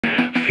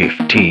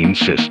15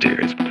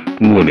 sisters.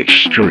 One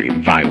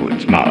extreme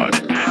violence mod.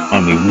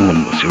 Only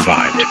one will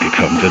survive to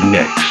become the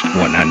next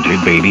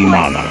 100 baby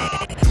mama.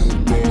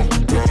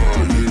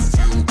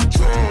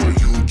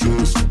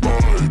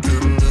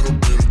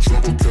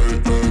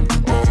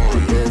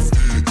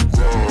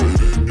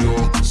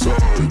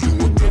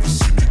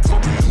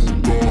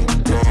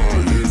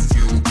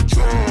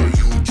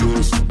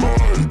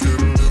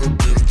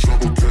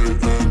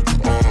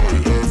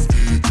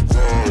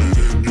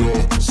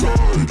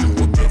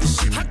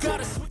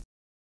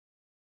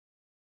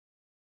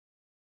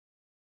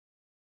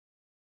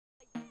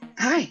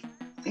 Hi,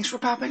 thanks for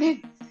popping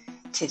in.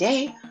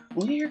 Today,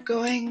 we are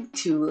going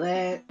to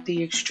let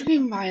the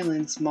Extreme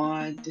Violence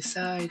mod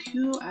decide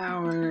who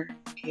our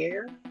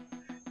heir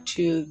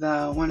to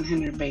the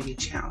 100 Baby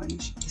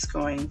Challenge is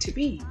going to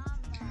be.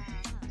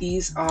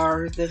 These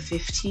are the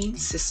 15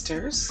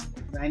 sisters.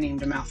 I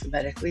named them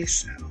alphabetically,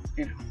 so,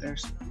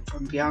 there's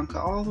from Bianca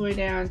all the way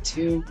down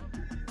to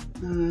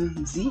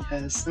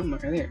Zia somewhere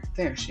there.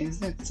 There, she's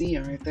that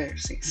Zia right there.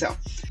 See, so,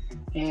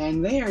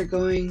 and they are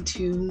going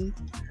to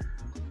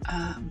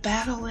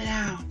battle it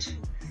out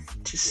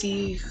to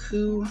see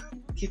who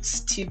gets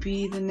to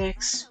be the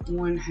next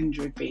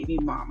 100 baby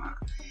mama.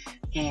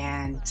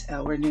 And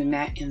we're doing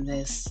that in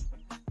this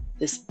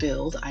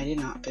build. I did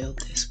not build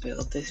this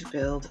build. This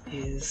build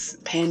is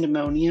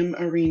Pandemonium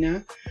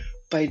Arena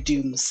by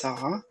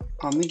Doomsaw.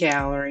 On the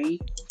gallery,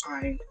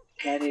 I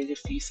added a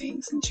few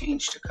things and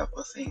changed a couple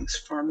of things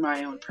for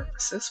my own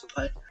purposes,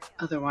 but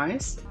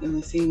otherwise, the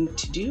only thing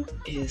to do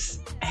is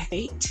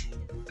activate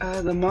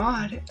the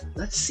mod.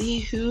 Let's see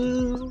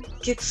who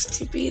gets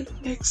to be the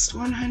next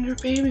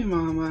 100 baby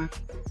mama.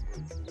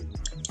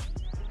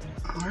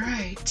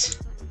 Alright.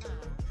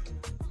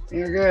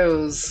 There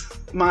goes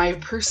my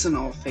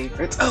personal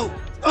favorites. Oh!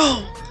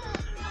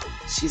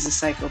 She's a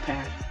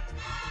psychopath.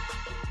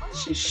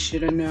 She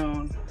should have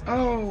known.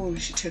 Oh,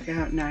 she took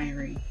out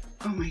Nairi.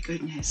 Oh my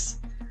goodness.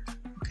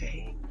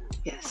 Okay.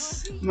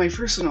 Yes. My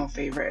personal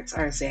favorites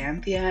are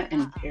Xanthia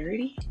and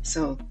Verity.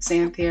 So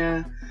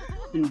Xanthia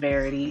and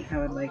Verity, I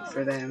would like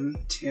for them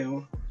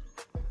to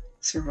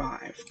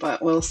survive,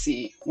 but we'll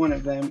see. One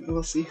of them,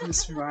 we'll see who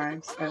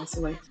survives. I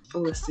also like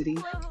Felicity.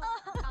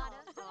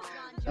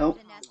 Oh,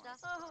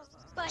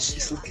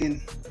 she's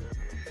looking.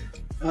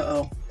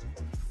 Oh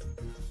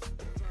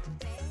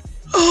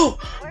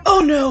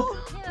no!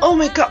 Oh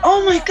my god!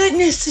 Oh my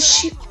goodness! Is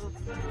she?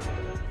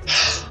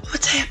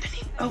 What's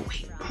happening? Oh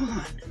wait, hold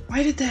on.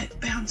 Why did that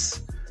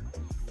bounce?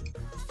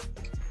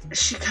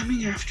 Is she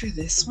coming after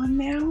this one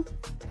now?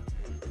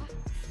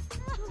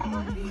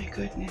 Oh my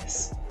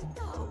goodness.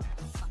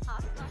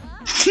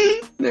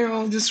 They're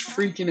all just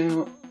freaking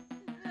out.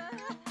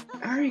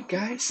 Alright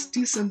guys,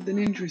 do something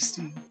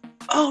interesting.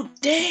 Oh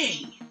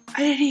dang! I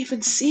didn't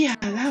even see how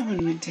that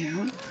one went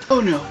down. Oh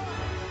no.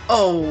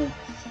 Oh,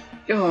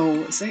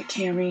 is that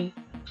Cammy?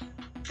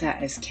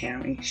 That is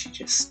Cammy. She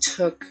just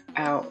took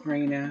out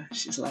Reina.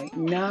 She's like,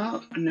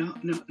 no.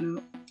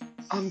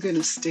 I'm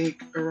gonna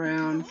stick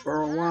around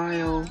for a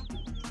while.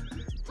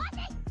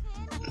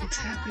 What's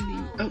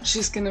happening? Oh,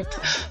 she's gonna.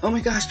 Oh my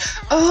gosh.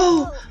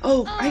 Oh,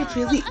 oh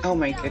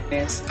my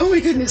goodness.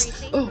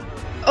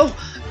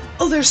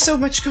 Oh, there's so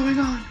much going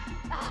on.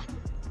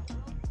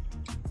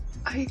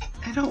 I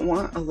don't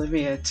want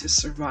Olivia to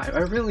survive. I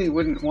really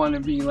wouldn't want to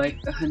be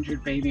like the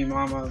 100 baby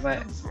mama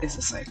that is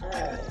a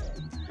psychopath.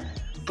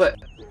 But,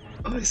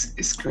 oh,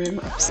 is Grim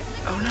upset?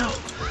 Oh no.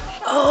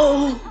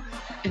 Oh!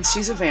 And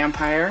she's a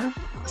vampire.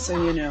 So,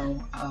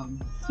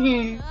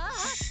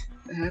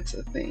 that's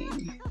a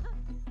thing.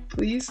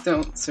 Please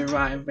don't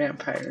survive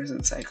vampires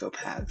and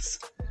psychopaths.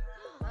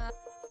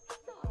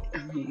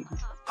 I mean,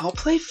 I'll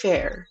play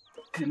fair,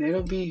 and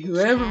it'll be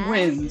whoever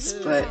wins,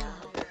 but...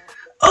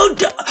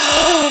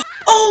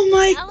 Oh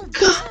my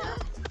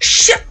god!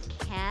 Shit!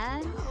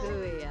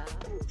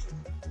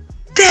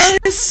 That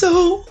is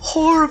so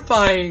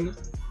horrifying!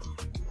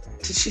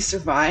 Did she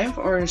survive,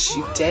 or is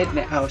she dead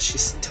now? Oh,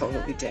 she's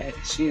totally dead.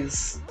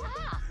 She's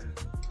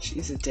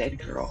a dead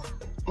girl.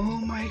 Oh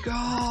my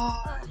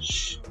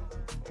gosh!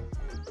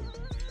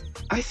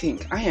 I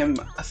think I am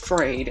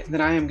afraid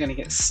that I am gonna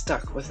get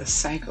stuck with a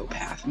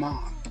psychopath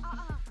mom.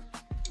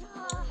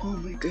 Oh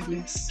my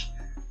goodness.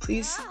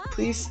 Please,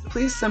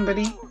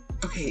 somebody.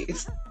 Okay,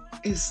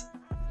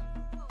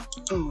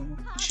 oh,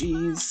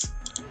 jeez.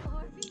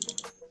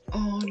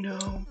 Oh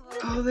no.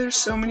 Oh, there's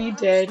so many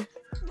dead.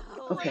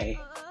 Okay.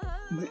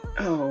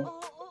 Oh.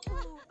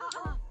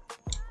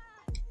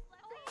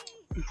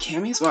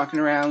 Cammy's walking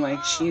around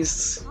like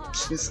she's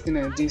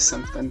gonna do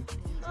something.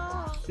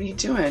 What are you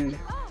doing?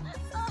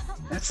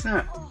 That's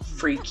not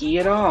freaky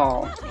at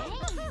all.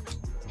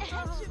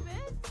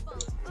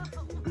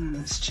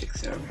 This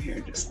chick's over here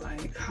just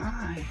like,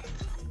 hi.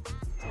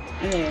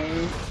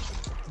 Hey.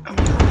 Oh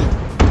my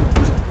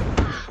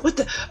gosh. What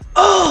the?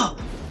 Oh!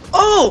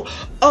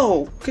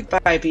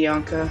 Goodbye,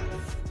 Bianca.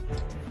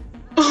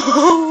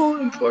 Oh,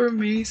 and poor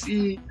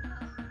Macy.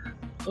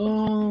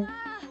 Oh,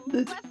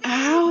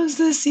 how is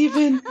this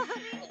even?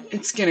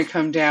 It's gonna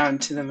come down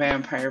to the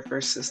vampire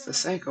versus the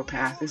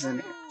psychopath, isn't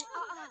it?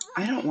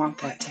 I don't want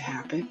that to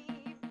happen.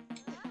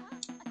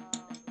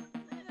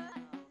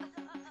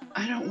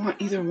 I don't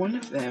want either one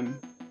of them,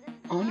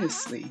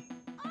 honestly.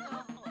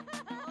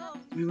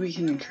 Maybe we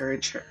can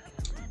encourage her.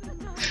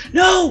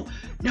 No!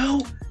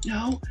 No!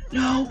 No!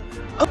 No!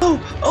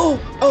 Oh! Oh!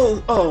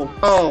 Oh! Oh!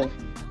 Oh!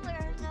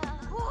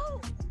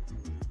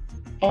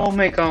 Oh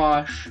my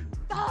gosh.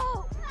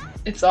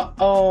 It's a—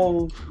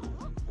 oh.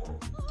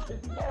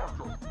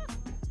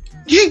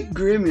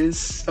 Grim is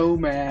so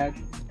mad.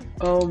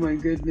 Oh my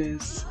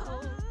goodness.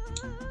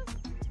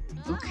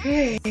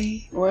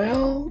 Okay,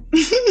 well.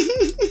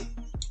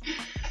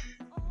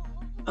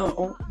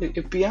 Oh,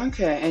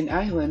 Bianca and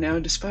Isla now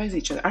despise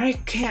each other. I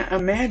can't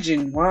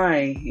imagine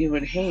why you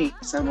would hate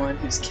someone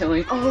who's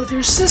killing— oh,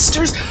 they're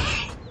sisters!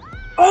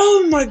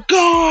 Oh my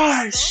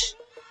gosh!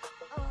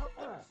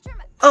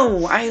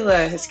 Oh,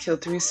 Isla has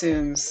killed 3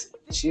 Sims.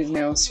 She is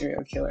now a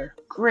serial killer.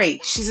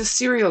 Great, she's a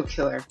serial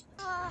killer.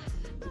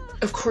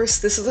 Of course,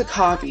 this is a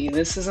copy.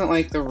 This isn't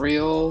like the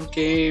real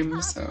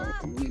game, so,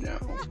 you know.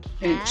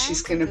 And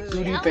she's gonna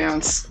booty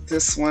bounce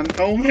this one.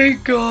 Oh my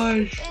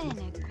gosh!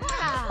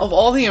 Of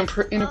all the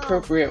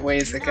inappropriate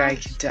ways a guy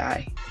could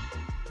die.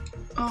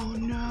 Oh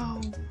no.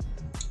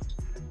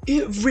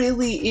 It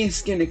really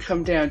is gonna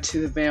come down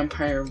to the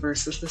vampire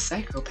versus the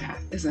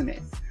psychopath, isn't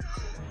it?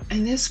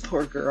 And this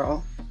poor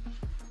girl,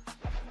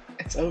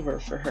 it's over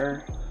for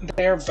her.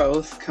 They're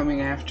both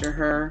coming after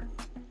her.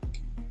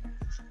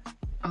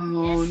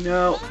 Oh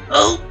no.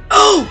 Oh!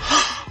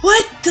 Oh!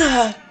 What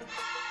the?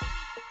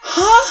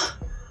 Huh?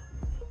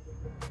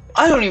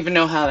 I don't even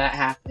know how that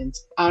happened.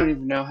 I don't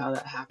even know how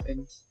that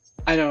happened.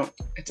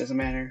 It doesn't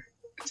matter.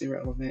 It's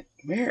irrelevant.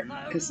 Where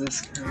is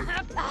this girl?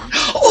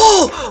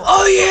 Oh!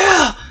 Oh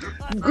yeah!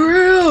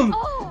 Grim!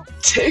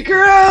 Take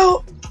her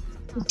out!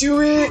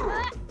 Do it!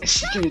 Is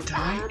she gonna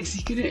die? Is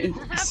he gonna—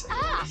 is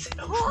it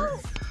over?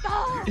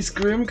 Is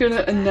Grim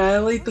gonna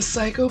annihilate the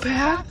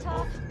psychopath?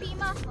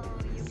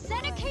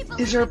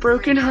 Is our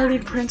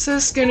broken-hearted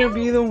princess gonna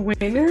be the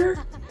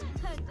winner?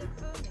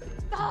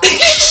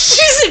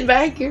 She's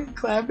back here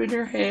clapping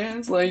her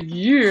hands like,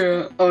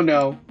 yeah! Oh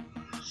no.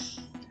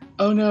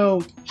 Oh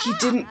no, he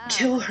didn't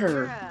kill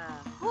her.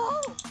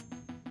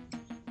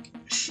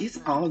 She's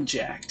all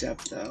jacked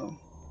up though.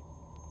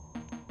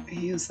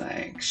 He was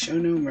like, show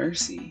no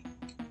mercy.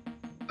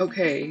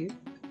 Okay,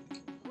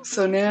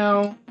 so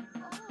now,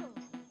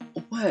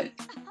 what?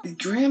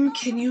 Grim,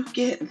 can you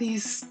get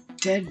these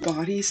dead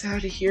bodies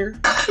out of here?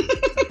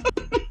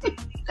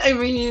 I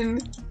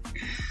mean,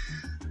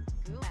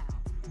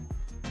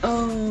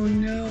 oh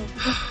no.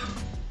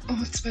 Oh,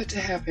 what's about to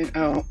happen?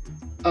 Oh,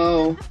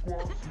 oh,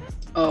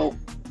 oh,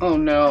 oh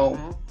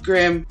no.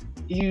 Grim,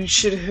 you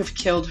should have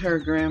killed her,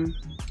 Grim.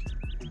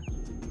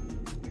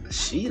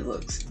 She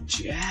looks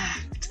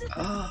jacked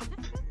up.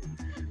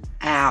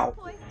 Ow.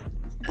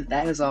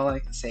 That is all I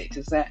can say.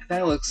 Does that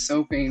looks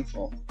so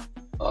painful.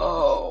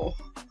 Oh.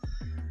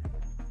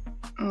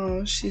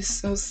 Oh, she's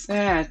so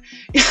sad.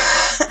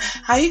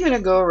 How are you gonna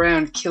go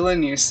around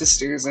killing your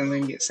sisters and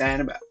then get sad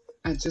about it?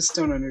 I just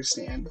don't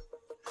understand.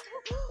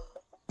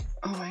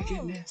 Oh my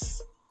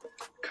goodness.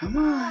 Come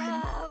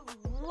on.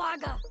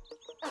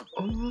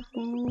 Oh,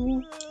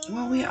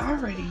 well, we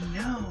already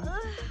know.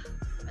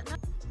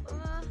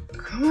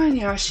 Come on,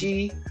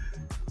 Yashi.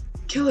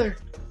 Kill her.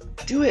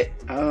 Do it.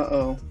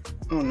 Uh-oh.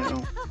 Oh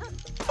no.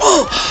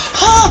 Oh!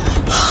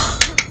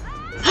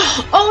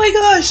 Oh my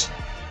gosh!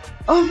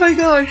 Oh my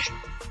gosh!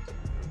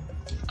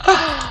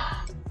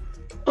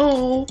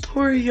 Oh,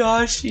 poor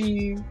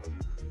Yashi.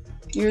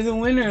 You're the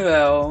winner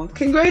though.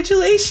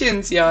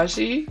 Congratulations,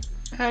 Yashi.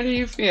 How do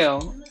you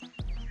feel?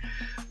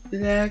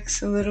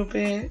 Relax a little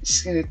bit.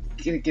 She's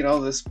gonna get all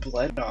this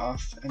blood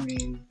off. I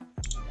mean,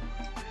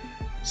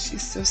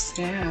 she's so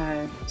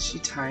sad. Is she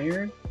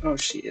tired? Oh,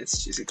 she is.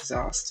 She's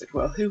exhausted.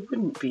 Well, who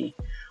wouldn't be?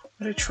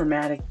 What a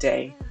traumatic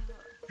day.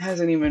 It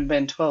hasn't even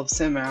been 12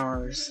 sim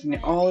hours, and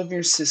all of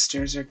your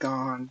sisters are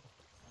gone.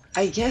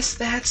 I guess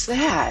that's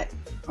that.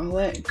 I'll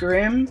let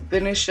Grim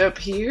finish up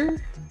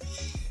here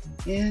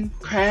and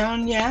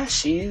crown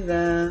Yashi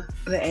the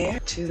heir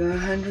to the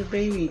 100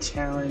 baby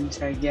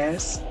challenge, I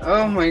guess.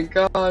 Oh my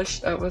gosh,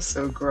 that was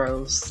so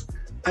gross.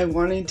 I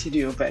wanted to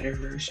do a better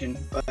version,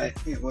 but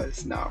it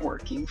was not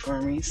working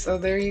for me. So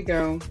there you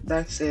go.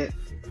 That's it.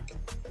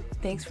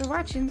 Thanks for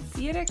watching.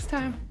 See you next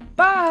time.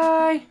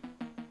 Bye!